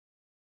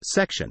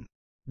Section: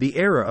 The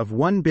Era of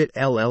 1-Bit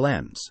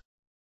LLMs.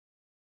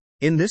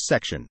 In this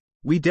section,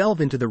 we delve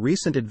into the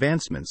recent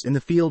advancements in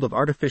the field of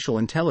artificial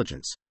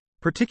intelligence,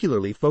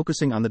 particularly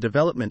focusing on the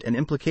development and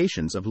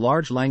implications of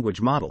large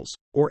language models,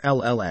 or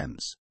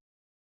LLMs.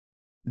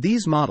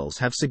 These models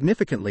have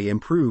significantly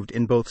improved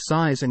in both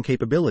size and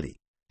capability,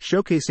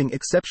 showcasing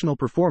exceptional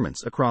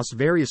performance across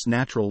various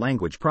natural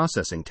language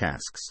processing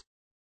tasks.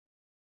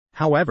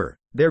 However,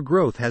 their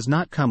growth has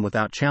not come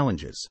without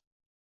challenges.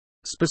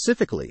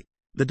 Specifically,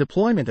 the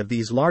deployment of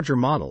these larger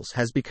models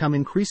has become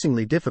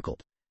increasingly difficult,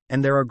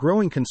 and there are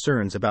growing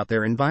concerns about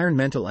their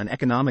environmental and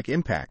economic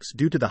impacts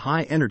due to the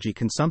high energy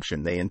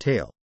consumption they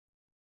entail.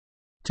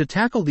 To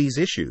tackle these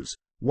issues,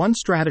 one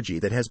strategy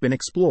that has been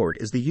explored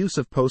is the use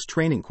of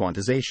post-training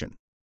quantization.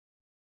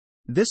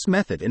 This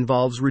method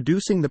involves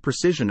reducing the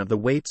precision of the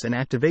weights and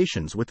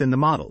activations within the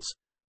models,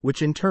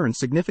 which in turn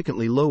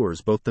significantly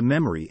lowers both the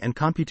memory and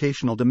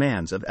computational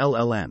demands of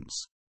LLMs.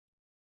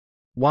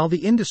 While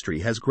the industry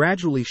has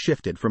gradually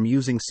shifted from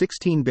using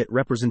 16-bit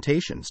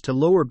representations to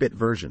lower-bit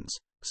versions,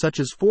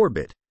 such as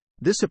 4-bit,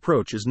 this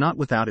approach is not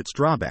without its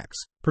drawbacks,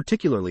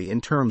 particularly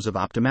in terms of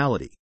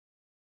optimality.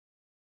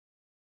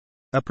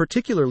 A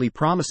particularly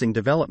promising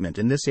development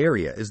in this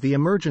area is the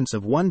emergence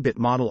of 1-bit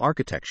model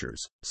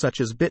architectures,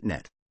 such as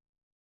BitNet.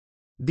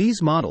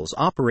 These models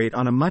operate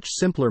on a much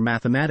simpler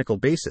mathematical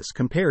basis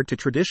compared to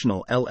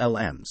traditional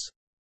LLMs.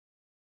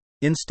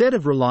 Instead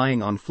of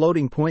relying on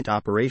floating-point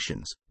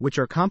operations, which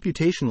are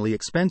computationally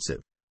expensive,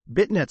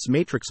 BitNet's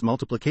matrix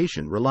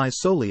multiplication relies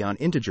solely on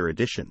integer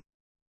addition.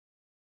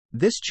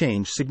 This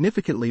change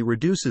significantly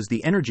reduces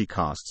the energy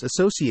costs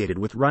associated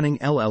with running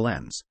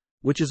LLMs,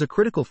 which is a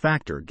critical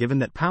factor given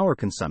that power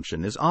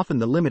consumption is often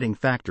the limiting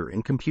factor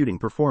in computing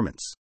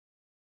performance.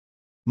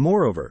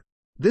 Moreover,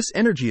 this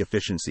energy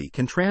efficiency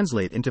can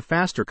translate into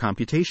faster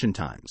computation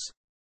times.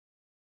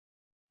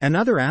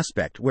 Another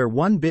aspect where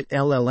 1-bit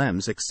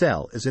LLMs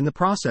excel is in the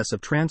process of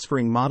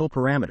transferring model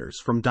parameters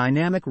from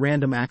dynamic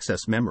random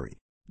access memory,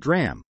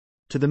 DRAM,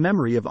 to the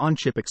memory of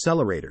on-chip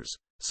accelerators,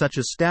 such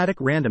as static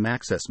random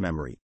access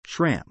memory,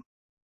 SRAM.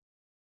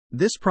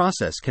 This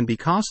process can be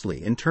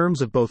costly in terms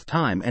of both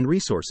time and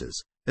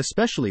resources,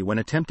 especially when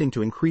attempting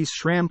to increase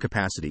SRAM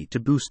capacity to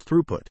boost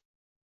throughput.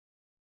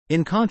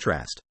 In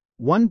contrast,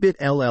 1-bit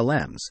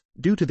LLMs,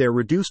 due to their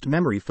reduced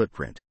memory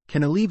footprint,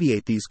 can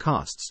alleviate these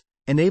costs,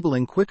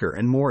 enabling quicker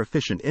and more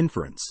efficient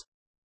inference.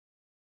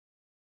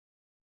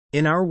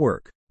 In our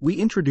work, we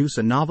introduce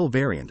a novel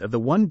variant of the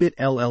 1-bit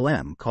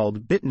LLM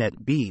called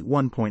BitNet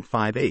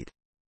B1.58.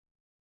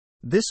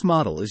 This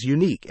model is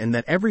unique in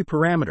that every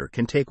parameter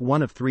can take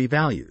one of three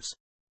values: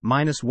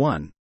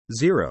 -1,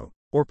 0,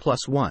 or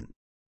 +1.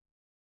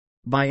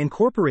 By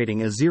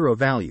incorporating a 0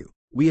 value,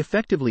 we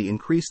effectively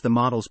increase the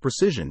model's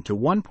precision to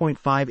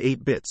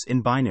 1.58 bits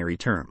in binary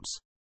terms.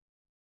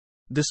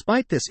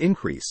 Despite this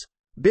increase,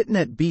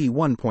 BitNet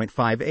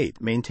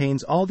B1.58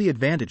 maintains all the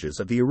advantages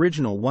of the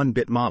original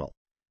 1-bit model,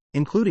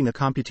 including a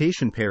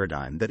computation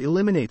paradigm that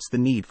eliminates the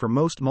need for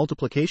most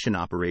multiplication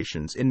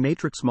operations in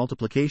matrix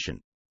multiplication,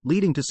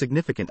 leading to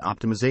significant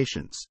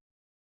optimizations.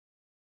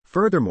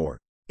 Furthermore,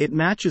 it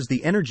matches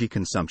the energy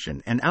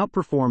consumption and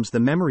outperforms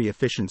the memory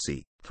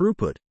efficiency,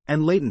 throughput,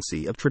 and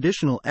latency of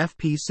traditional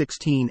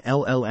FP16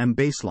 LLM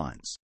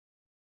baselines.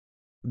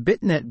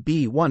 BitNet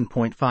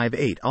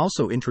B1.58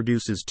 also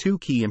introduces two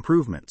key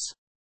improvements.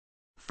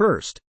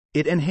 First,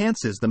 it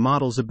enhances the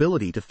model's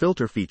ability to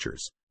filter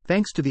features,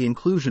 thanks to the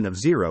inclusion of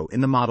 0 in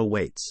the model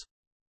weights.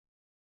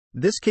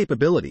 This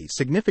capability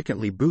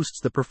significantly boosts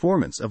the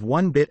performance of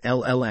 1-bit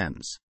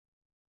LLMs.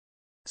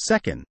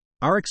 Second,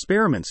 our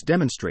experiments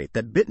demonstrate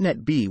that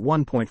BitNet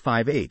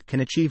B1.58 can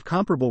achieve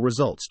comparable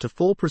results to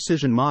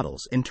full-precision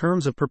models in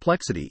terms of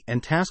perplexity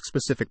and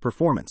task-specific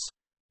performance,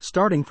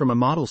 starting from a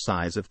model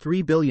size of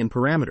 3 billion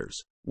parameters,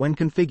 when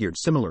configured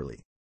similarly.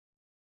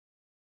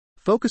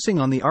 Focusing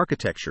on the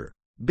architecture,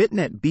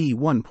 BitNet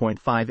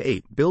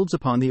B1.58 builds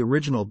upon the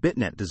original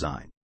BitNet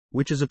design,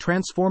 which is a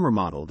transformer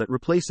model that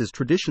replaces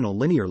traditional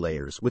linear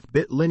layers with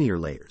bit linear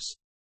layers.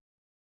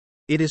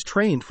 It is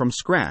trained from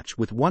scratch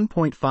with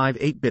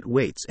 1.58-bit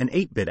weights and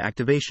 8-bit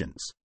activations.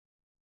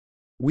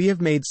 We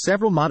have made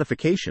several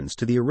modifications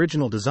to the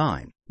original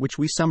design, which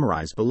we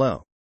summarize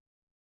below.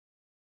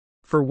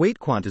 For weight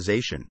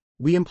quantization,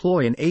 we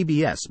employ an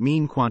ABS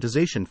mean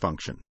quantization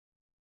function.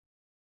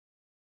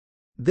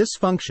 This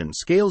function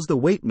scales the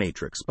weight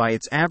matrix by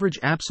its average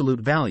absolute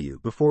value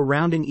before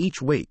rounding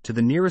each weight to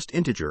the nearest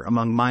integer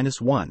among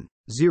 -1,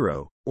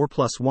 0, or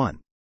 +1.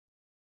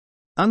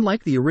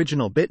 Unlike the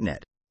original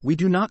BitNet, we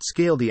do not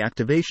scale the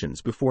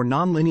activations before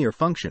nonlinear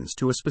functions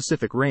to a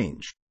specific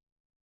range.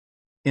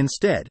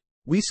 Instead,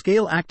 we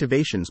scale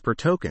activations per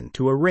token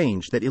to a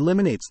range that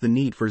eliminates the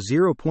need for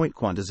zero-point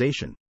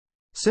quantization,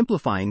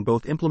 simplifying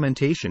both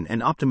implementation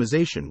and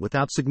optimization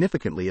without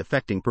significantly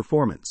affecting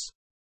performance.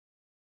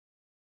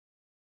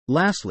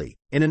 Lastly,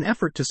 in an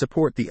effort to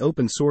support the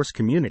open-source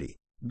community,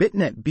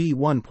 BitNet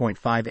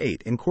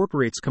B1.58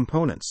 incorporates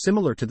components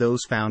similar to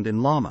those found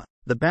in Llama,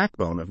 the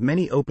backbone of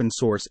many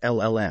open-source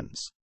LLMs.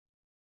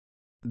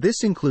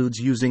 This includes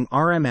using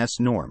RMS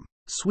norm,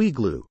 SWI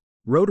glue,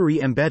 rotary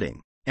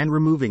embedding, and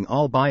removing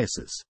all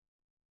biases.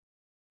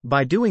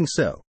 By doing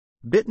so,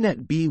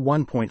 BitNet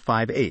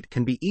B1.58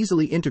 can be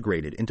easily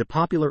integrated into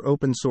popular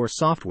open-source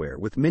software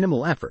with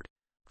minimal effort,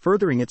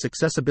 furthering its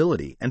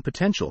accessibility and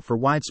potential for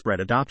widespread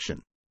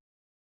adoption.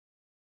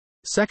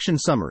 Section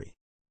Summary.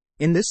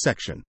 In this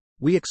section,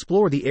 we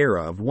explore the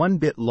era of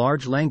 1-bit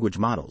large language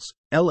models,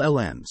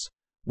 LLMs,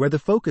 where the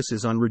focus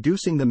is on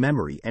reducing the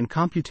memory and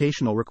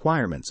computational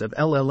requirements of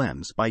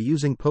LLMs by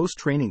using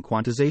post-training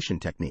quantization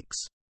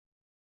techniques.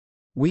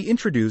 We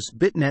introduce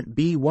BitNet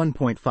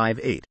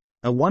B1.58,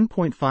 a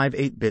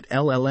 1.58-bit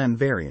LLM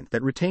variant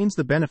that retains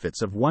the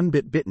benefits of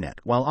 1-bit BitNet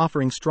while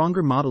offering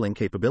stronger modeling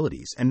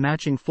capabilities and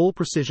matching full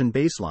precision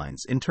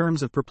baselines in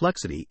terms of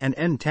perplexity and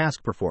end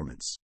task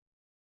performance.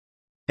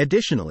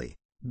 Additionally,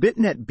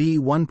 BitNet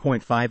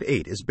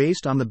B1.58 is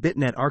based on the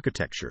BitNet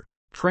architecture,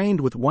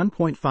 trained with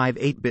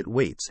 1.58-bit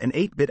weights and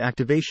 8-bit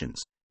activations,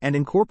 and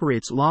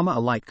incorporates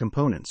llama-alike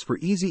components for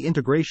easy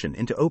integration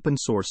into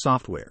open-source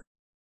software.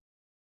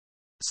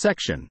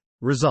 Section: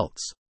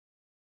 Results.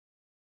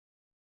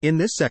 In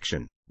this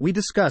section, we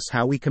discuss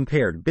how we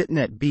compared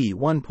BitNet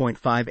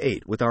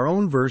B1.58 with our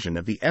own version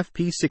of the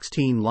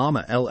FP16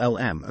 Llama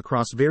LLM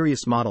across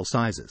various model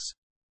sizes.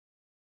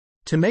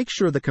 To make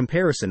sure the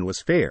comparison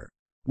was fair,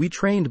 we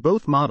trained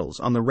both models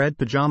on the red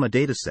pajama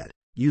dataset,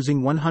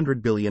 using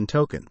 100 billion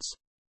tokens.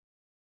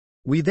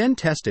 We then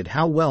tested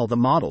how well the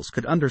models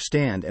could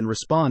understand and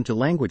respond to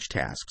language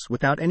tasks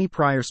without any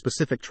prior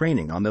specific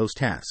training on those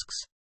tasks.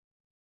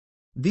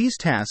 These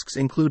tasks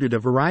included a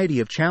variety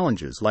of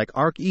challenges like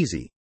Arc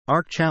Easy,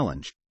 Arc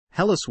Challenge,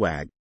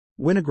 HelloSwag,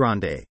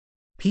 Winagrande,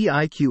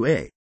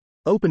 PIQA,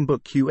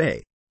 OpenBook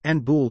QA,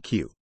 and Bool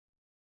Q.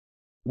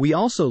 We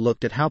also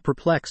looked at how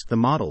perplexed the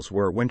models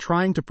were when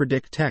trying to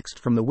predict text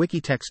from the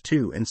Wikitext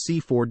 2 and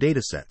C4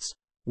 datasets,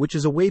 which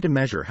is a way to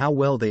measure how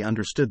well they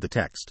understood the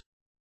text.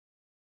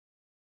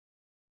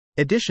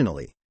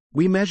 Additionally,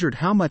 we measured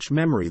how much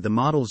memory the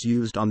models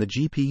used on the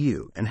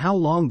GPU and how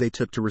long they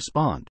took to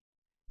respond,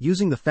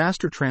 using the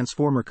faster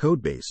transformer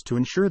codebase to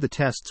ensure the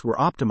tests were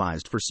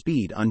optimized for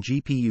speed on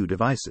GPU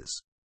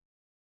devices.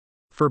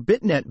 For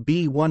BitNet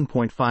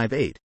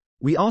B1.58,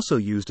 we also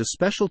used a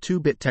special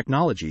 2-bit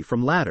technology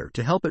from Ladder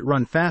to help it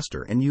run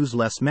faster and use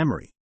less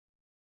memory.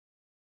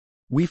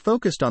 We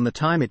focused on the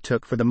time it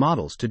took for the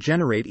models to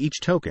generate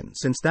each token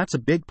since that's a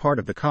big part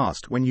of the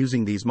cost when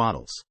using these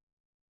models.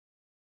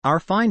 Our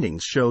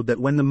findings showed that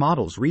when the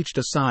models reached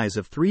a size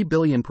of 3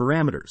 billion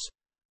parameters,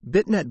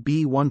 BitNet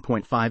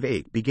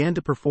B1.58 began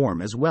to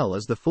perform as well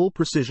as the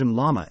full-precision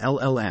Llama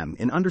LLM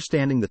in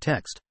understanding the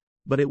text,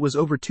 but it was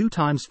over 2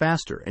 times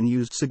faster and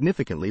used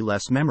significantly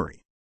less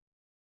memory.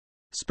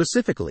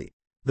 Specifically,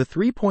 the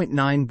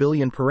 3.9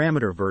 billion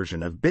parameter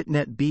version of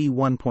BitNet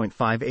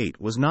B1.58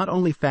 was not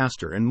only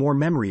faster and more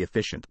memory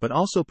efficient but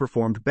also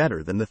performed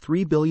better than the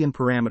 3 billion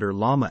parameter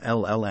Llama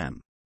LLM.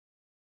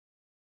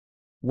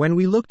 When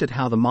we looked at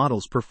how the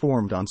models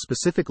performed on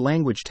specific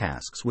language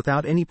tasks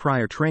without any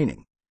prior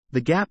training, the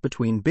gap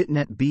between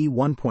BitNet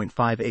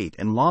B1.58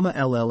 and Llama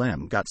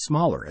LLM got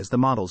smaller as the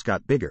models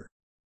got bigger.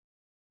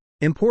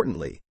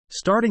 Importantly,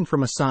 starting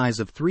from a size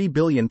of 3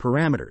 billion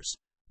parameters,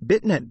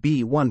 BitNet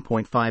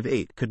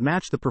B1.58 could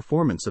match the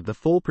performance of the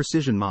full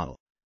precision model,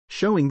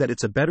 showing that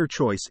it's a better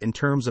choice in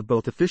terms of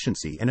both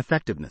efficiency and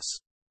effectiveness.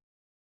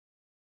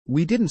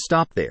 We didn't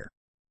stop there.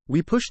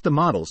 We pushed the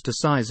models to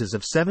sizes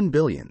of 7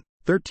 billion,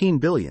 13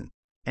 billion,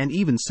 and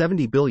even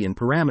 70 billion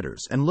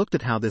parameters and looked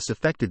at how this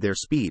affected their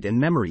speed and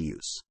memory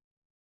use.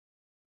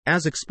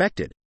 As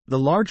expected, the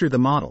larger the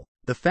model,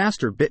 the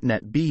faster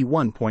BitNet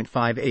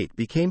B1.58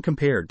 became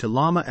compared to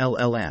Llama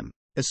LLM,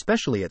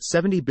 especially at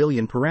 70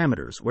 billion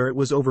parameters where it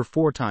was over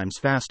 4 times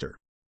faster.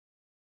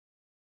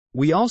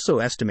 We also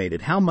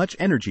estimated how much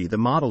energy the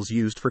models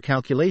used for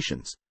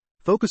calculations,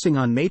 focusing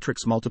on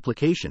matrix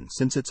multiplication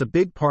since it's a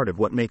big part of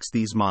what makes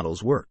these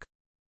models work.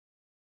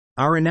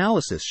 Our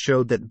analysis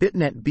showed that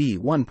BitNet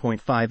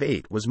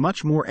B1.58 was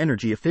much more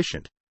energy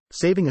efficient,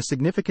 saving a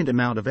significant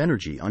amount of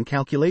energy on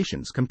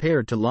calculations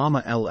compared to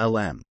Llama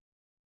LLM.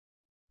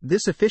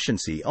 This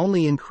efficiency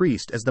only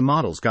increased as the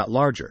models got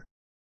larger.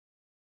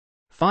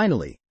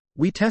 Finally,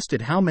 we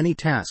tested how many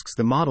tasks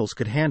the models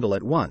could handle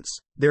at once,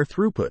 their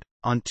throughput,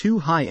 on 2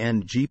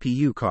 high-end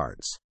GPU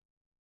cards.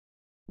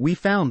 We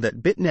found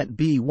that BitNet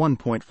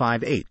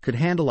B1.58 could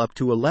handle up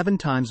to 11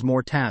 times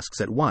more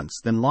tasks at once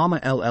than Llama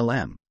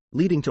LLM,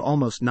 leading to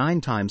almost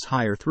 9 times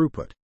higher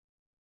throughput.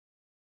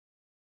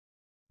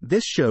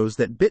 This shows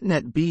that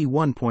BitNet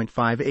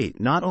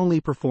B1.58 not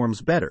only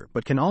performs better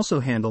but can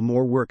also handle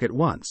more work at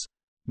once,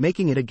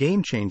 making it a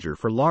game-changer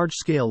for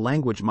large-scale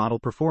language model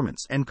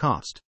performance and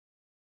cost.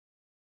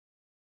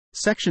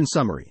 Section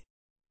Summary.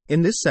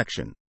 In this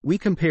section, we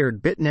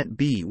compared BitNet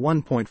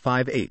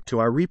B1.58 to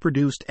our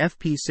reproduced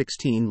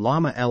FP16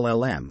 Llama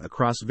LLM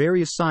across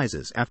various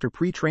sizes after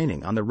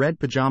pre-training on the Red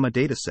Pajama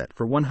dataset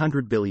for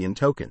 100 billion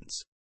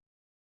tokens.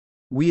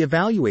 We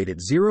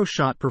evaluated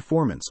zero-shot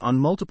performance on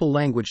multiple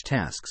language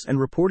tasks and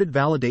reported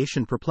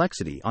validation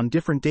perplexity on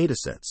different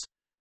datasets,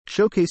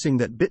 showcasing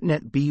that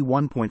BitNet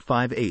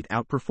B1.58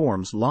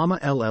 outperforms Llama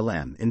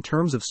LLM in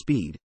terms of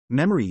speed,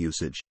 memory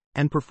usage,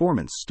 and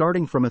performance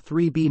starting from a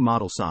 3B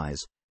model size,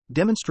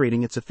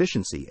 demonstrating its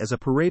efficiency as a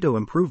Pareto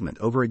improvement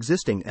over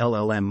existing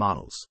LLM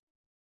models.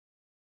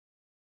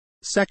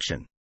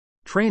 Section: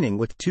 Training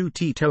with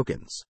 2T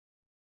tokens.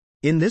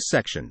 In this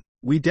section,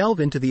 we delve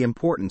into the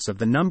importance of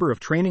the number of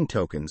training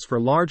tokens for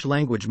large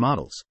language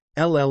models,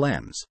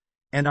 LLMs,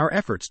 and our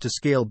efforts to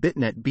scale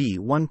BitNet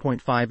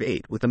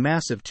B1.58 with a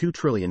massive 2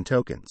 trillion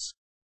tokens.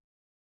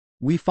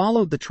 We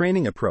followed the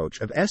training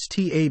approach of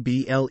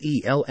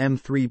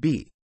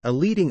STABLELM3B, a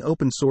leading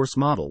open-source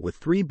model with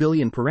 3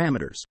 billion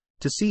parameters,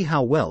 to see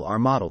how well our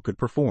model could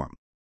perform.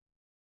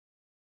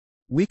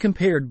 We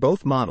compared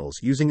both models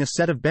using a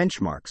set of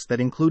benchmarks that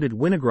included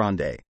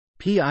Winagrande,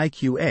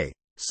 PIQA,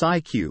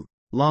 SciQ,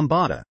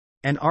 Lambda,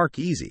 and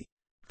ArcEasy,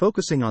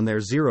 focusing on their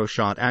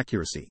zero-shot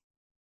accuracy.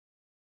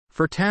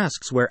 For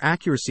tasks where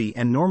accuracy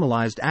and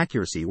normalized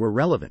accuracy were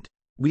relevant,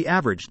 we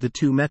averaged the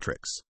two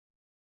metrics.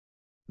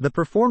 The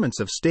performance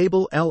of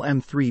stable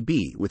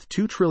LM3B with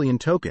 2 trillion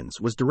tokens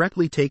was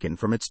directly taken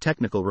from its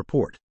technical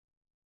report.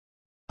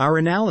 Our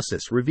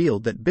analysis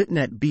revealed that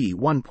BitNet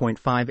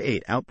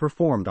B1.58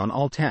 outperformed on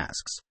all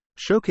tasks,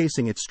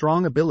 showcasing its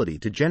strong ability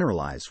to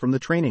generalize from the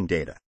training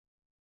data.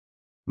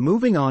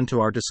 Moving on to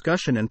our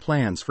discussion and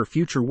plans for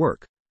future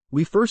work,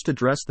 we first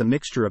address the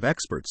mixture of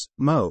experts,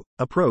 MO,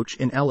 approach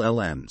in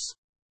LLMs.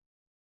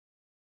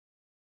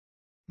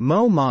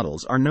 MO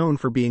models are known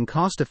for being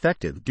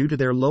cost-effective due to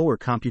their lower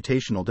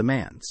computational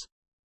demands.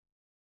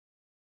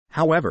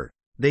 However,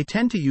 they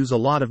tend to use a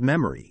lot of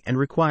memory and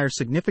require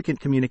significant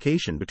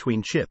communication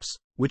between chips,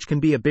 which can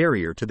be a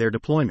barrier to their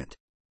deployment.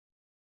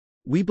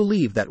 We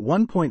believe that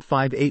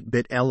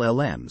 1.58-bit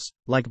LLMs,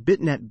 like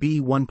BitNet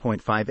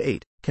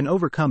B1.58, can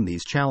overcome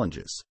these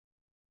challenges.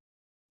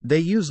 They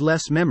use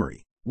less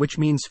memory, which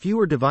means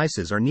fewer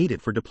devices are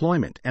needed for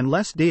deployment and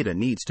less data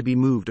needs to be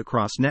moved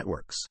across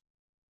networks.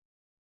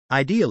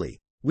 Ideally,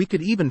 we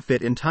could even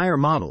fit entire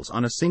models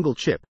on a single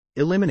chip,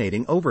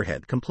 eliminating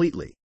overhead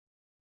completely.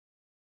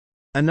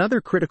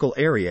 Another critical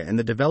area in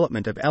the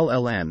development of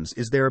LLMs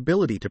is their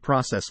ability to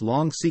process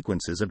long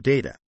sequences of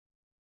data.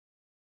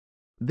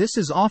 This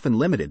is often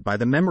limited by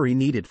the memory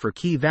needed for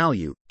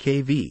key-value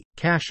 (KV)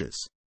 caches.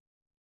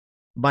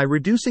 By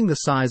reducing the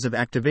size of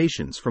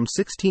activations from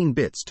 16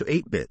 bits to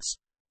 8 bits,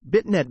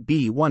 BitNet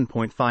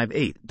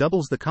B1.58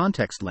 doubles the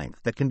context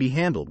length that can be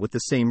handled with the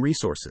same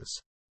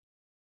resources.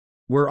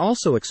 We're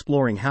also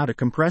exploring how to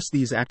compress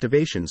these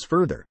activations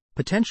further,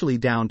 potentially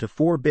down to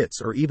 4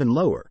 bits or even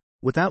lower,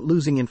 without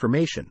losing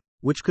information,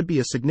 which could be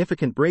a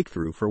significant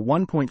breakthrough for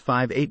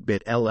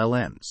 1.58-bit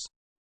LLMs.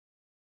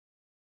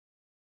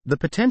 The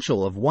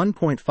potential of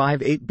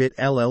 1.58-bit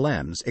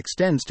LLMs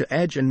extends to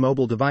edge and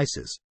mobile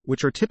devices,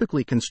 which are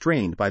typically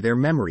constrained by their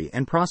memory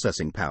and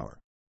processing power.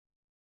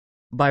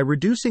 By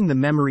reducing the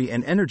memory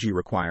and energy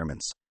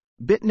requirements,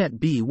 BitNet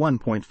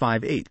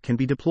B1.58 can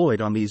be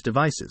deployed on these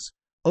devices,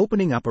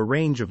 opening up a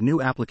range of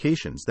new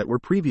applications that were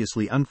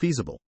previously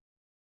unfeasible.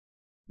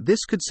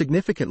 This could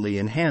significantly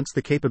enhance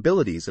the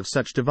capabilities of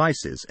such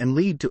devices and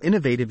lead to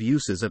innovative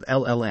uses of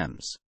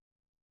LLMs.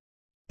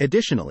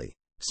 Additionally,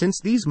 since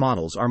these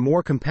models are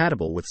more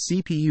compatible with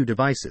CPU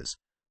devices,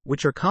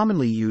 which are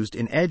commonly used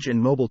in edge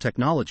and mobile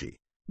technology,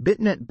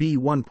 BitNet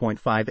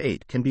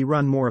B1.58 can be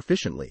run more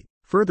efficiently,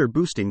 further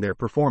boosting their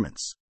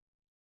performance.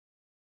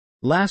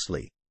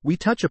 Lastly, we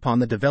touch upon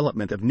the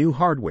development of new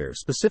hardware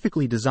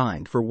specifically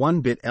designed for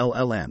 1-bit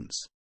LLMs.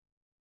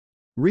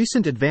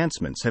 Recent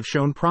advancements have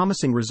shown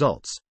promising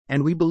results,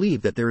 and we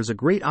believe that there is a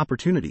great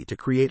opportunity to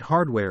create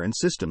hardware and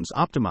systems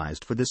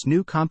optimized for this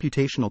new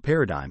computational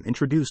paradigm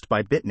introduced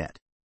by BitNet.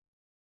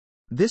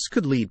 This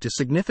could lead to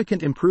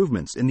significant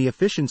improvements in the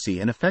efficiency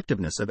and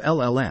effectiveness of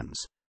LLMs,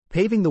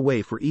 paving the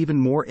way for even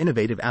more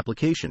innovative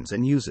applications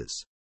and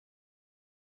uses.